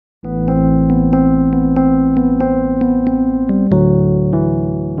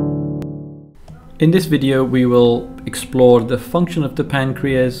In this video we will explore the function of the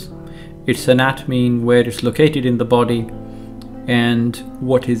pancreas, its anatomy, where it's located in the body, and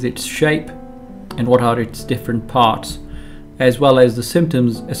what is its shape and what are its different parts, as well as the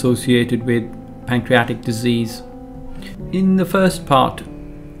symptoms associated with pancreatic disease. In the first part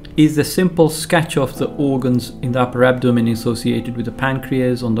is a simple sketch of the organs in the upper abdomen associated with the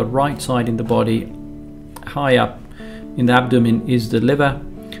pancreas. On the right side in the body, high up in the abdomen, is the liver.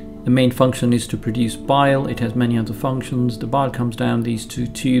 The main function is to produce bile. It has many other functions. The bile comes down these two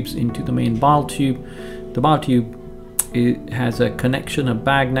tubes into the main bile tube. The bile tube has a connection, a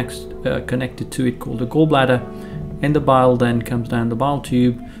bag connected to it called the gallbladder, and the bile then comes down the bile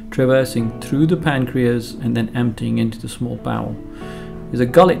tube, traversing through the pancreas and then emptying into the small bowel. There's a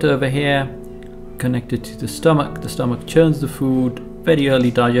gullet over here connected to the stomach. The stomach churns the food, very early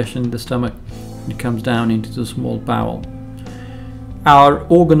digestion in the stomach. It comes down into the small bowel. Our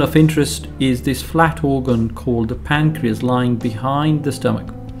organ of interest is this flat organ called the pancreas, lying behind the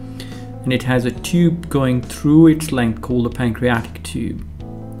stomach, and it has a tube going through its length called the pancreatic tube.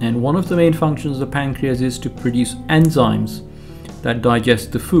 And one of the main functions of the pancreas is to produce enzymes that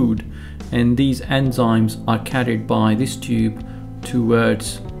digest the food, and these enzymes are carried by this tube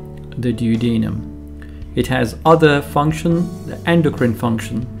towards the duodenum. It has other function, the endocrine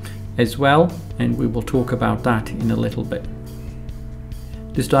function as well, and we will talk about that in a little bit.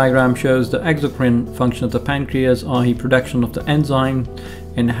 This diagram shows the exocrine function of the pancreas, i.e. production of the enzyme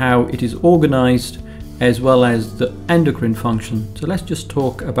and how it is organized, as well as the endocrine function. So let's just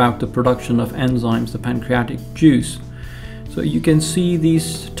talk about the production of enzymes, the pancreatic juice. So you can see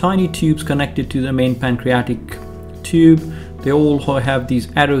these tiny tubes connected to the main pancreatic tube. They all have these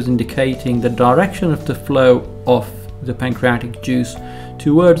arrows indicating the direction of the flow of the pancreatic juice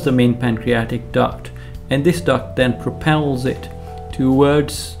towards the main pancreatic duct, and this duct then propels it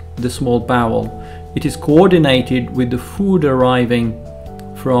towards the small bowel. It is coordinated with the food arriving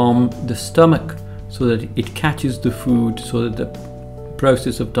from the stomach so that it catches the food, so that the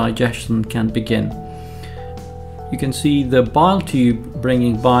process of digestion can begin. You can see the bile tube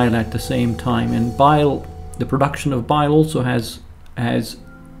bringing bile at the same time, and bile, the production of bile also has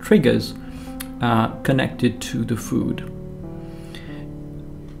triggers connected to the food.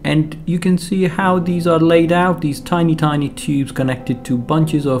 And you can see how these are laid out, these tiny tubes connected to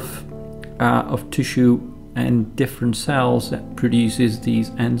bunches of tissue and different cells that produces these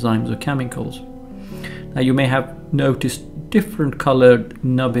enzymes or chemicals. Now you may have noticed different colored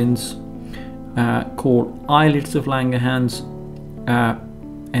nubbins called islets of Langerhans,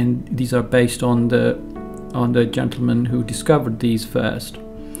 and these are based on the gentleman who discovered these first.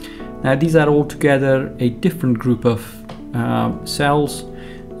 Now these are altogether a different group of cells,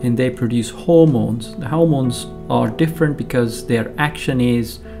 and they produce hormones. The hormones are different because their action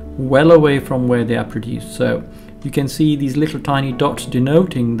is well away from where they are produced. So you can see these little tiny dots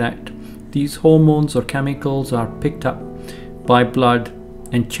denoting that these hormones or chemicals are picked up by blood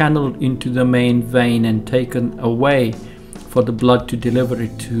and channeled into the main vein and taken away for the blood to deliver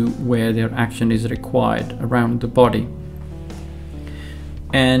it to where their action is required around the body.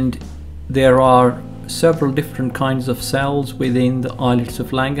 And there are several different kinds of cells within the islets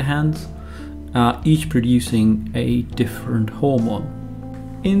of Langerhans, each producing a different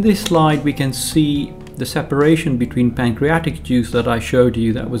hormone. In this slide we can see the separation between pancreatic juice that I showed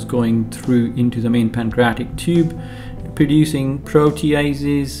you that was going through into the main pancreatic tube, producing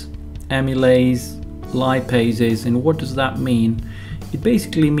proteases, amylase, lipases. And what does that mean? It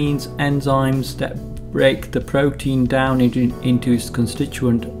basically means enzymes that break the protein down into its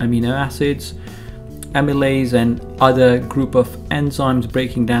constituent amino acids. Amylase and other group of enzymes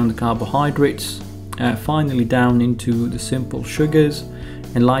breaking down the carbohydrates, finally down into the simple sugars,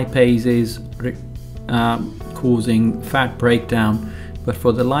 and lipases causing fat breakdown. But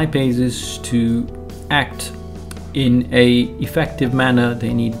for the lipases to act in a effective manner,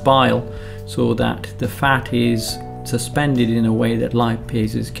 they need bile, so that the fat is suspended in a way that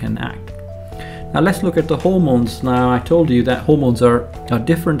lipases can act. Now let's look at the hormones. Now I told you that hormones are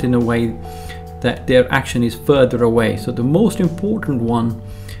different in a way that their action is further away. So the most important one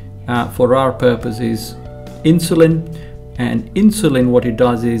for our purpose is insulin. And insulin, what it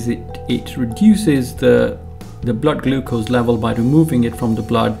does is it reduces the blood glucose level by removing it from the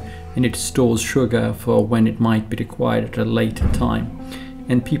blood, and it stores sugar for when it might be required at a later time.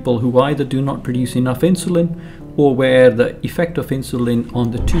 And people who either do not produce enough insulin, or where the effect of insulin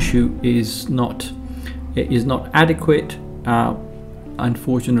on the tissue is not adequate,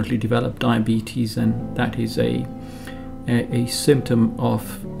 unfortunately develop diabetes, and that is a symptom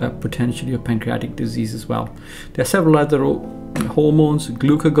of potentially of pancreatic disease as well. There are several other hormones.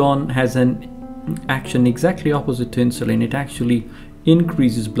 Glucagon has an action exactly opposite to insulin. It actually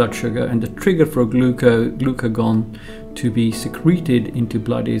increases blood sugar, and the trigger for glucagon to be secreted into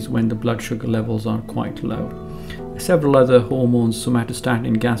blood is when the blood sugar levels are quite low. Several other hormones,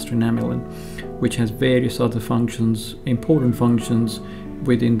 somatostatin, gastrin-amylin, which has various other functions, important functions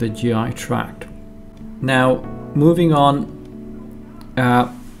within the GI tract. Now, moving on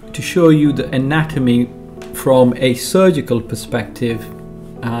to show you the anatomy from a surgical perspective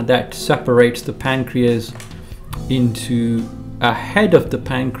that separates the pancreas into a head of the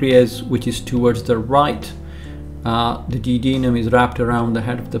pancreas, which is towards the right. The duodenum is wrapped around the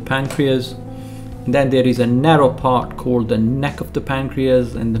head of the pancreas. And then there is a narrow part called the neck of the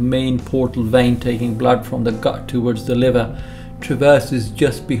pancreas, and the main portal vein taking blood from the gut towards the liver traverses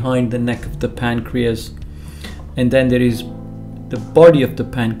just behind the neck of the pancreas. And then there is the body of the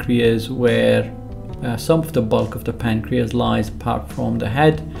pancreas, where some of the bulk of the pancreas lies apart from the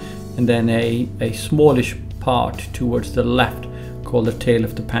head, and then a smallish part towards the left called the tail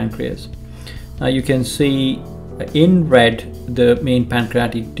of the pancreas. Now you can see in red the main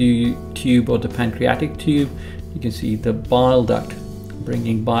pancreatic tube, or the pancreatic tube. You can see the bile duct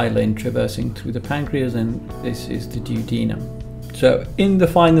bringing bile in, traversing through the pancreas, and this is the duodenum. So in the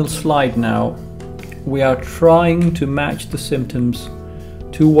final slide now, we are trying to match the symptoms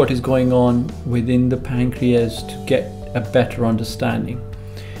to what is going on within the pancreas to get a better understanding.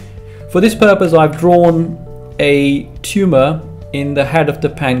 For this purpose, I've drawn a tumor in the head of the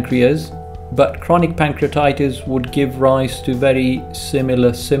pancreas, but chronic pancreatitis would give rise to very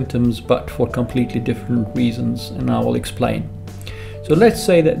similar symptoms, but for completely different reasons, and I will explain. So let's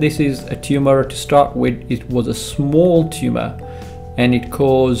say that this is a tumor to start with. It was a small tumor, and it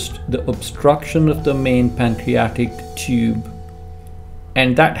caused the obstruction of the main pancreatic tube,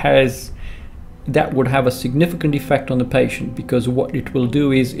 and that would have a significant effect on the patient, because what it will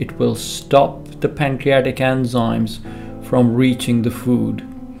do is it will stop the pancreatic enzymes from reaching the food.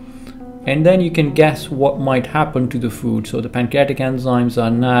 And then you can guess what might happen to the food. So the pancreatic enzymes are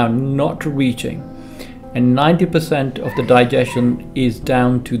now not reaching, and 90% of the digestion is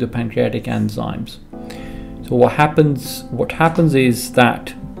down to the pancreatic enzymes. So what happens is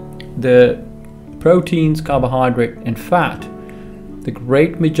that the proteins, carbohydrate and fat, the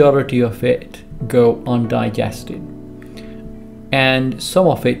great majority of it go undigested, and some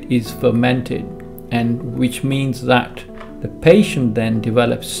of it is fermented, and which means that the patient then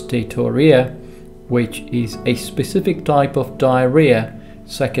develops steatorrhea, which is a specific type of diarrhea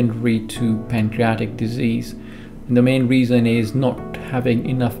secondary to pancreatic disease. And the main reason is not having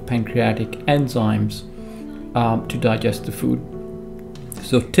enough pancreatic enzymes to digest the food.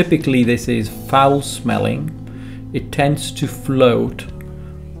 So typically this is foul smelling, it tends to float,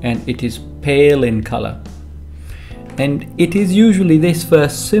 and it is pale in color. And it is usually this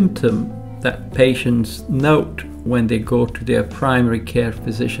first symptom that patients note when they go to their primary care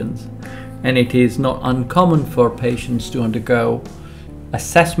physicians. And it is not uncommon for patients to undergo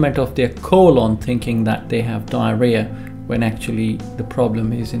assessment of their colon thinking that they have diarrhea, when actually the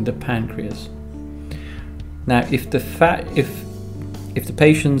problem is in the pancreas. Now, if the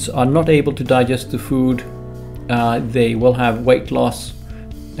patients are not able to digest the food, they will have weight loss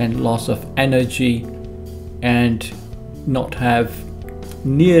and loss of energy, and not have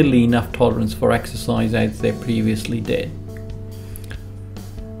nearly enough tolerance for exercise as they previously did.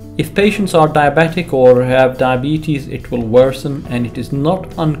 If patients are diabetic or have diabetes, it will worsen, and it is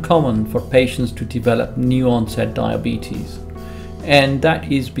not uncommon for patients to develop new onset diabetes. And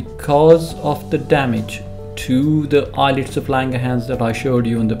that is because of the damage to the islets of Langerhans that I showed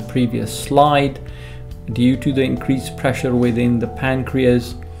you in the previous slide. Due to the increased pressure within the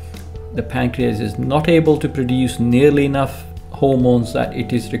pancreas is not able to produce nearly enough hormones that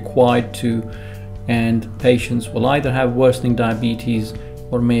it is required to, and patients will either have worsening diabetes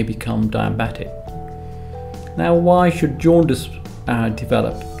or may become diabetic. Now, why should jaundice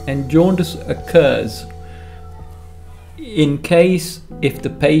develop? And jaundice occurs in case if the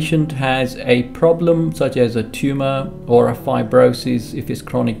patient has a problem such as a tumor or a fibrosis, if it's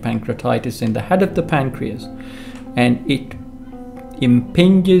chronic pancreatitis in the head of the pancreas, and it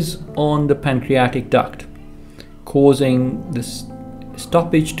impinges on the pancreatic duct, causing the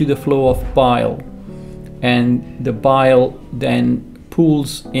stoppage to the flow of bile, and the bile then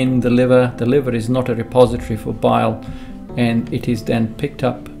pools in the liver. The liver is not a repository for bile, and it is then picked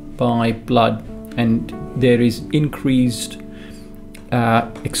up by blood, and there is increased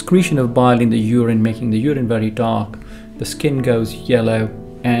excretion of bile in the urine, making the urine very dark. The skin goes yellow,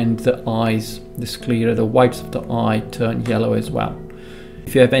 and the eyes, the sclera, the whites of the eye turn yellow as well.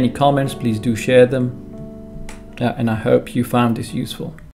 If you have any comments, please do share them, and I hope you found this useful.